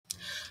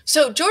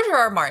So George R.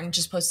 R. Martin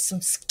just posted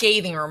some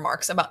scathing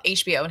remarks about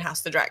HBO and House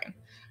of the Dragon.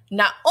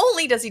 Not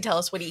only does he tell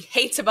us what he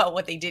hates about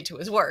what they did to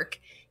his work,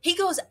 he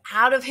goes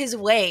out of his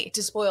way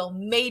to spoil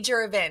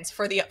major events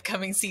for the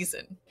upcoming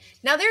season.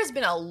 Now, there's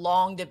been a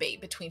long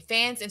debate between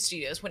fans and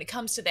studios when it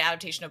comes to the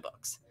adaptation of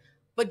books.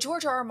 But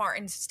George R. R.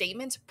 Martin's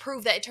statements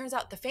prove that it turns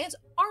out the fans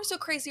aren't so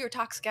crazy or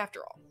toxic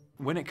after all.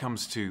 When it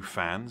comes to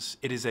fans,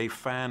 it is a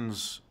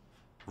fan's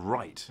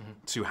right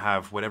to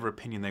have whatever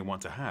opinion they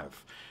want to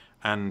have.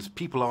 And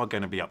people are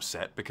going to be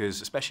upset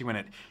because, especially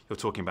when you're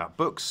talking about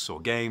books or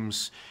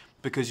games,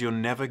 because you're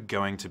never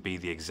going to be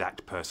the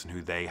exact person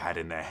who they had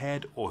in their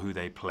head or who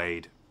they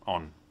played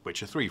on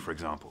Witcher 3, for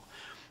example.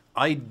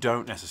 I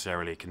don't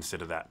necessarily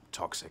consider that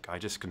toxic. I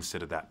just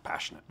consider that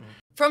passionate.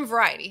 From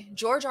Variety,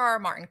 George R. R.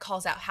 Martin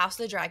calls out House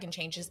of the Dragon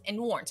changes and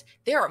warns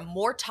there are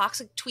more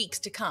toxic tweaks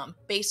to come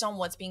based on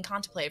what's being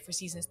contemplated for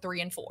seasons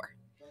 3 and 4.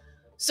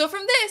 So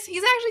from this,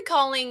 he's actually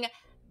calling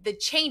the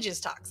changes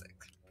toxic.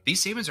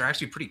 These statements are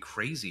actually pretty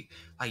crazy.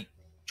 Like,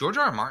 George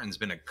R. R. Martin's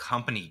been a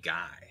company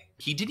guy.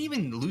 He didn't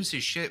even lose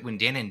his shit when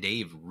Dan and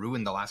Dave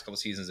ruined the last couple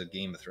seasons of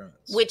Game of Thrones.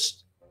 Which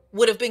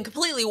would have been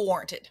completely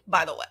warranted,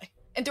 by the way.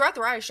 And throughout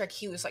the writer's strike,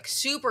 he was like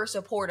super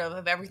supportive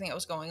of everything that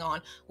was going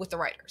on with the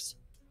writers.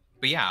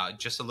 But yeah,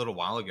 just a little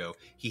while ago,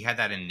 he had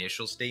that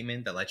initial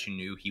statement that let you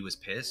know he was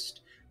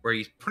pissed, where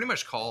he pretty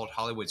much called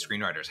Hollywood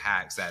screenwriters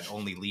hacks that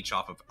only leech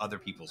off of other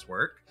people's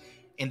work.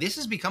 And this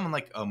is becoming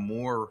like a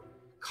more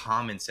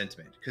common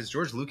sentiment, because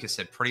George Lucas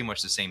said pretty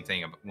much the same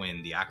thing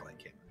when The Acolyte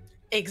came out.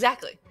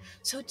 Exactly.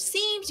 So it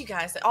seems, you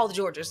guys, that all the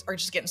Georges are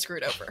just getting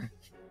screwed over.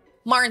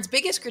 Martin's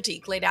biggest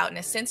critique, laid out in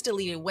a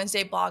since-deleted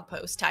Wednesday blog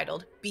post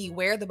titled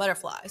 "Beware the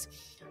Butterflies,"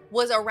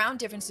 was around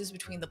differences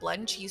between the Blood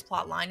and Cheese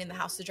plotline in the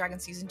House of the Dragon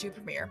Season 2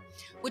 premiere,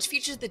 which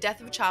features the death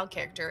of a child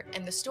character,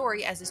 and the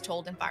story as is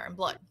told in Fire and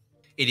Blood.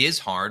 It is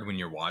hard when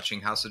you're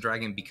watching House of the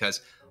Dragon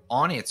because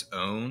on its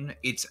own,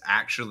 it's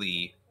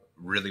actually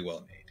really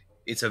well made.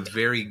 It's a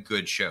very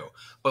good show.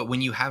 But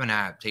when you have an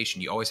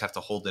adaptation, you always have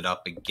to hold it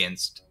up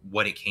against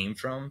what it came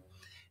from.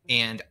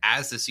 And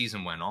as the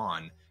season went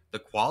on, the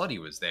quality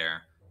was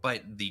there,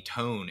 but the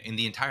tone and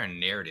the entire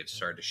narrative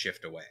started to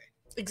shift away.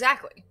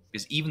 Exactly.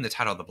 Because even the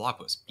title of the blog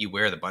post,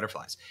 "Beware the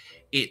Butterflies,"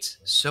 it's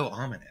so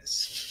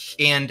ominous.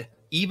 And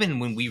even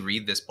when we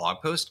read this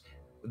blog post,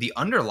 the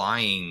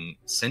underlying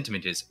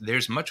sentiment is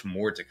there's much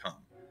more to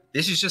come.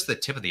 This is just the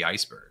tip of the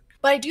iceberg.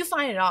 But I do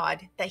find it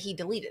odd that he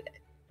deleted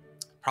it.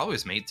 Probably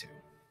was made to.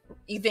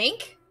 You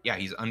think? Yeah,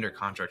 he's under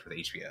contract with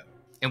HBO.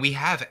 And we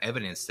have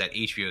evidence that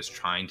HBO is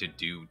trying to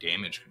do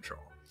damage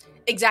control.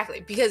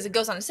 Exactly, because it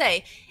goes on to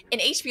say, an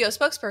HBO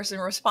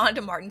spokesperson responded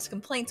to Martin's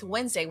complaints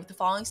Wednesday with the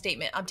following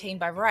statement obtained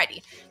by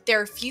Variety.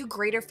 There are few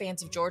greater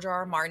fans of George R.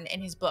 R. Martin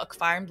and his book,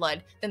 Fire and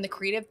Blood, than the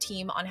creative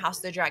team on House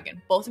of the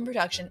Dragon, both in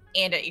production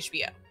and at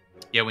HBO.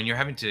 Yeah, when you're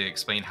having to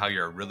explain how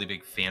you're a really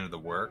big fan of the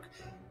work,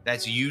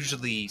 that's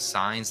usually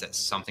signs that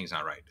something's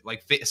not right.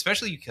 Like,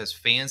 especially because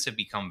fans have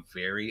become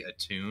very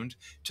attuned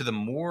to the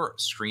more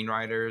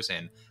screenwriters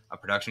and a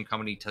production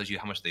company tells you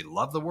how much they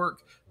love the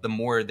work, the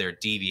more they're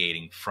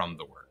deviating from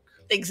the work.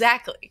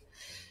 Exactly.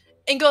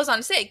 And goes on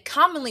to say,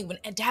 commonly when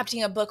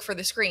adapting a book for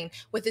the screen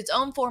with its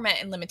own format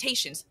and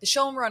limitations, the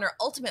showrunner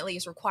ultimately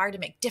is required to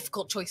make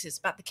difficult choices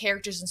about the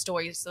characters and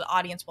stories the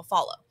audience will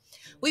follow.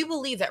 We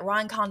believe that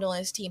Ryan Condal and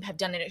his team have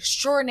done an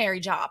extraordinary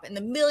job, and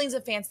the millions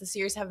of fans the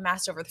series have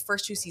amassed over the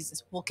first 2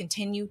 seasons will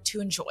continue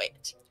to enjoy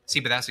it. See,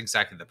 but that's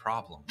exactly the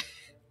problem.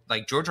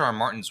 Like, George R. R.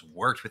 Martin's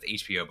worked with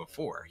HBO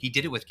before. He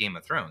did it with Game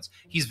of Thrones.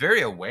 He's very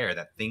aware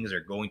that things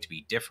are going to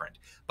be different.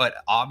 But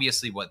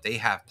obviously what they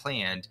have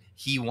planned,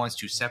 he wants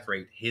to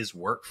separate his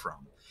work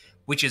from,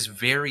 which is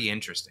very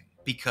interesting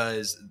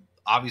because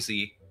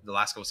obviously the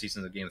last couple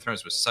seasons of Game of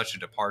Thrones was such a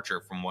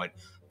departure from what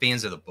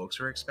fans of the books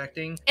were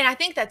expecting. And I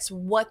think that's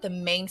what the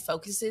main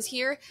focus is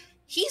here.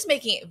 He's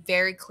making it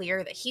very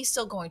clear that he's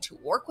still going to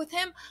work with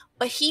him,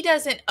 but he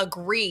doesn't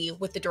agree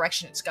with the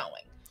direction it's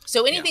going.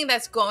 So anything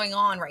that's going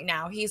on right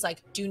now, he's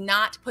like, do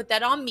not put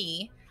that on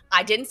me.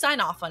 I didn't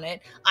sign off on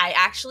it. I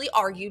actually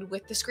argued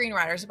with the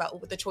screenwriters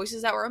about the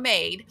choices that were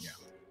made,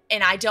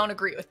 and I don't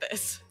agree with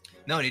this.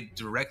 No, it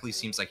directly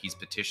seems like he's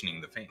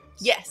petitioning the fans.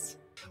 Yes.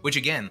 Which,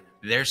 again,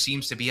 there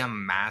seems to be a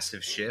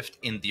massive shift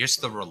in just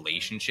the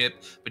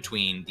relationship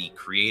between the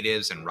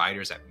creatives and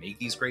writers that make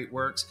these great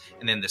works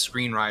and then the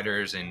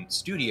screenwriters and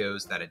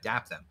studios that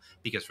adapt them.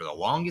 Because for the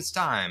longest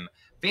time,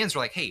 fans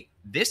were like, hey,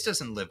 this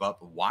doesn't live up.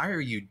 Why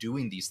are you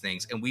doing these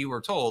things? And we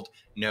were told,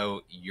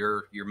 no,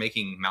 you're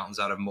making mountains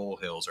out of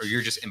molehills, or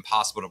you're just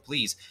impossible to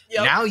please.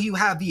 Yep. Now you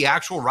have the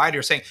actual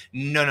writer saying,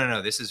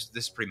 no, this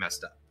is pretty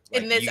messed up.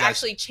 Like, and this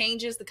actually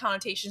changes the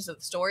connotations of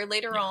the story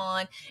later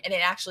on, and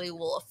it actually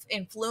will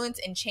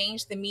influence and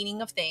change the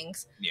meaning of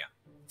things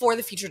for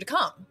the future to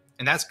come.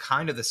 And that's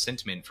kind of the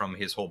sentiment from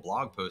his whole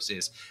blog post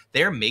is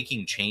they're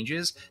making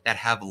changes that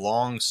have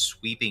long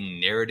sweeping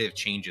narrative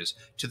changes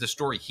to the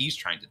story he's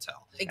trying to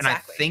tell. Exactly. And I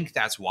think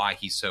that's why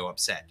he's so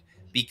upset,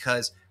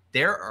 because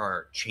there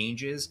are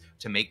changes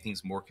to make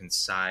things more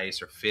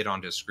concise or fit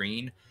onto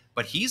screen,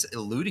 but he's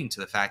alluding to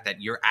the fact that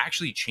you're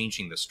actually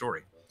changing the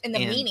story. And the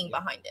meaning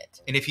behind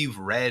it. And if you've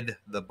read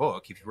the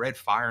book, if you've read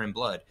Fire and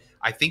Blood,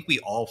 I think we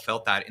all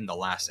felt that in the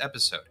last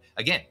episode.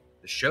 Again,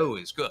 the show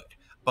is good,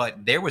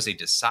 but there was a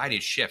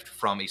decided shift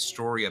from a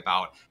story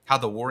about how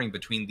the warring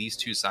between these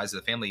two sides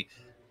of the family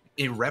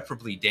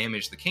irreparably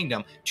damaged the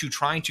kingdom to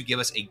trying to give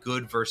us a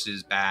good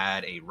versus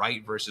bad, a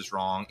right versus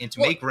wrong, and to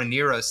make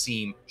Rhaenyra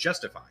seem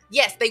justified.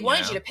 Yes, they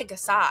wanted you to pick a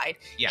side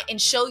Yeah.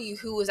 and show you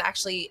who was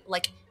actually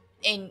like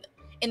in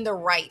the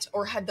right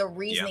or had the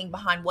reasoning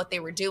behind what they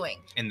were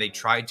doing. And they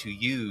tried to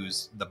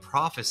use the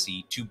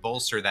prophecy to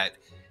bolster that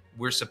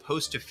we're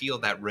supposed to feel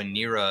that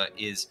Rhaenyra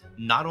is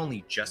not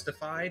only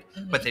justified,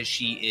 but that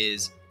she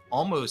is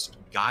almost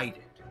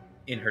guided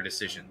in her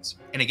decisions.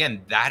 And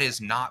again, that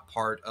is not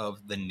part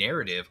of the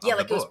narrative of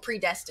the book. It was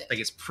predestined. Like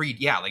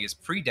it's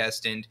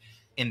predestined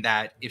in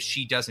that if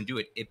she doesn't do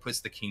it, it puts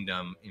the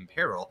kingdom in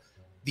peril.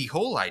 The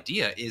whole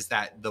idea is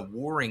that the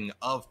warring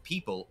of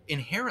people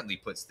inherently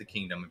puts the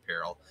kingdom in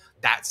peril.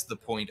 That's the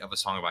point of A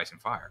Song of Ice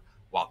and Fire.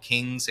 While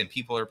kings and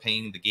people are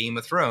paying the Game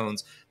of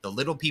Thrones, the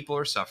little people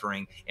are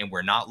suffering, and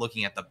we're not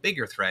looking at the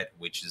bigger threat,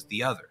 which is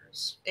the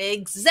others.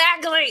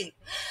 Exactly.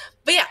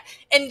 But yeah,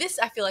 and this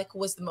I feel like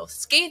was the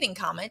most scathing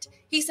comment.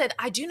 He said,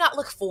 I do not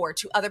look forward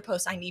to other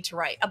posts I need to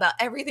write about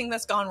everything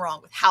that's gone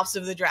wrong with House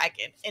of the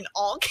Dragon, in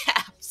all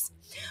caps.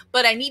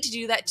 But I need to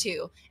do that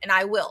too, and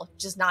I will,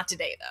 just not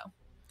today though.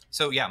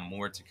 So yeah,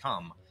 more to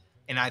come.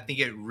 And I think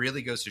it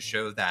really goes to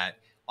show that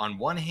on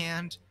one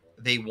hand,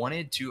 they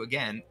wanted to,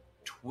 again,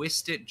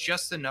 twist it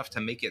just enough to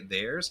make it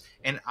theirs.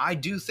 And I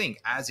do think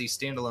as a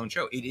standalone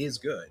show, it is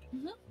good.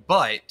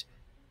 But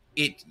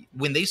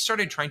when they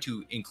started trying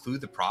to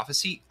include the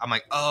prophecy, I'm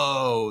like,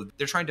 oh,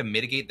 they're trying to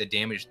mitigate the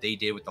damage they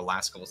did with the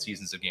last couple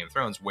seasons of Game of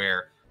Thrones,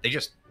 where they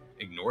just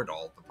ignored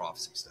all of the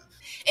prophecy stuff.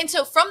 And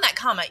so from that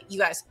comment, you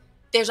guys,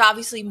 there's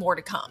obviously more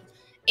to come.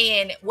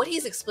 And what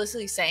he's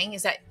explicitly saying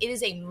is that it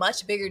is a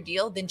much bigger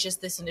deal than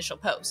just this initial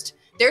post.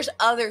 There's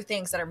other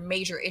things that are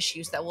major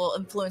issues that will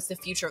influence the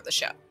future of the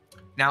show.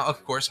 Now,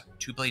 of course,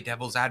 to play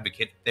devil's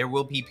advocate, there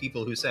will be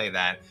people who say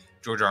that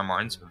George R. R.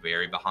 Martin's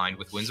very behind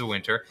with Winds of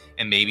Winter,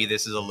 and maybe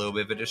this is a little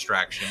bit of a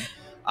distraction.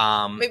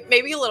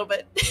 Maybe a little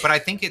bit. But I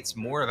think it's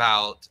more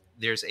about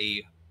there's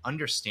a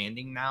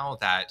understanding now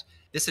that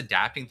this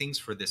adapting things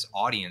for this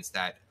audience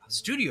that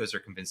studios are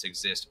convinced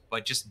exist,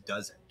 but just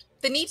doesn't.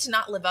 The need to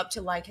not live up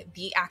to like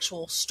the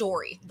actual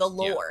story, the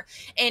lore.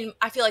 And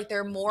I feel like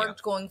they're more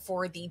going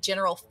for the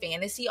general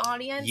fantasy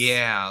audience.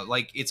 Yeah,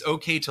 like it's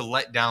okay to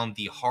let down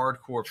the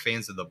hardcore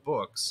fans of the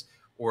books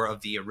or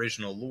of the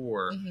original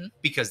lore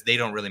because they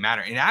don't really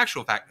matter. In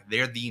actual fact,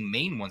 they're the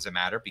main ones that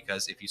matter,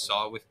 because if you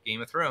saw it with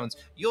Game of Thrones,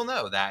 you'll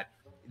know that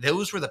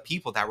those were the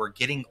people that were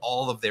getting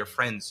all of their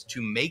friends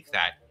to make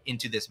that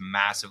into this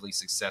massively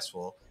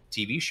successful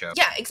TV show.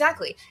 Yeah,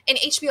 exactly. And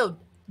HBO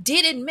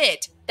did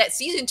admit that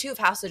season 2 of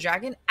House of the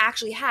Dragon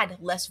actually had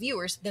less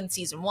viewers than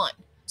season 1.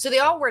 So they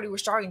already were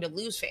starting to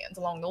lose fans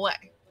along the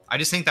way. I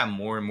just think that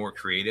more and more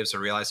creatives are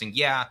realizing,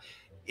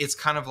 it's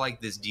kind of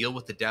like this deal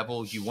with the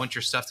devil. You want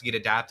your stuff to get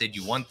adapted.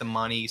 You want the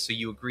money. So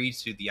you agree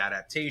to the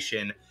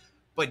adaptation.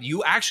 But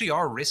you actually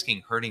are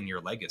risking hurting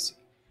your legacy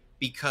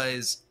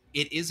because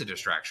it is a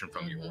distraction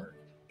from your work.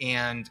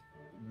 And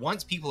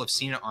once people have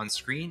seen it on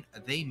screen,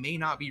 they may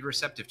not be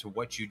receptive to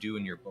what you do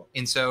in your book.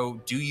 And so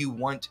do you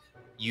want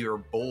your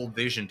bold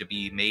vision to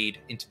be made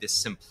into this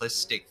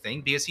simplistic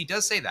thing? Because he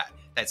does say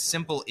that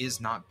simple is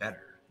not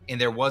better. And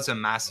there was a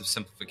massive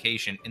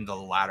simplification in the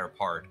latter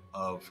part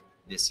of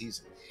this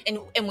season.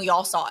 And we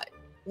all saw it.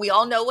 We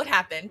all know what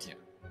happened.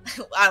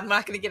 Yeah. I'm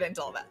not going to get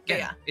into all that.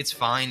 Yeah. It's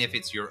fine if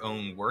it's your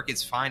own work.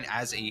 It's fine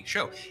as a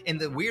show. And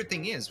the weird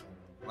thing is,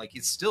 like,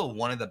 it's still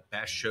one of the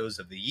best shows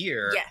of the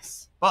year.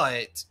 Yes.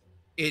 But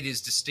it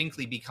is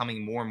distinctly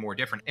becoming more and more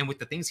different. And with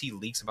the things he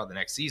leaks about the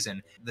next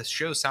season, the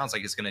show sounds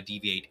like it's going to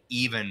deviate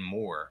even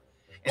more.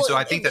 And so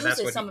I think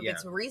that's what some of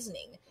its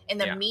reasoning and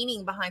the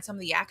meaning behind some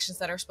of the actions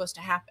that are supposed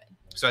to happen.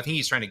 So I think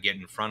he's trying to get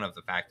in front of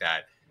the fact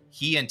that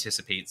he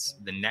anticipates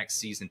the next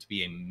season to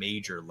be a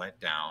major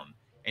letdown,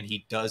 and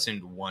he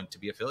doesn't want to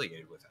be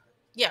affiliated with that.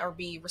 Yeah, or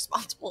be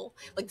responsible,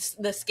 like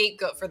the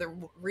scapegoat for the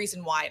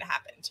reason why it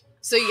happened.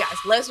 So you guys,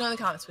 let us know in the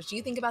comments what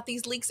you think about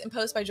these leaks and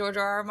posts by George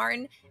R. R.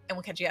 Martin, and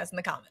we'll catch you guys in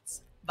the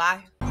comments.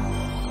 Bye.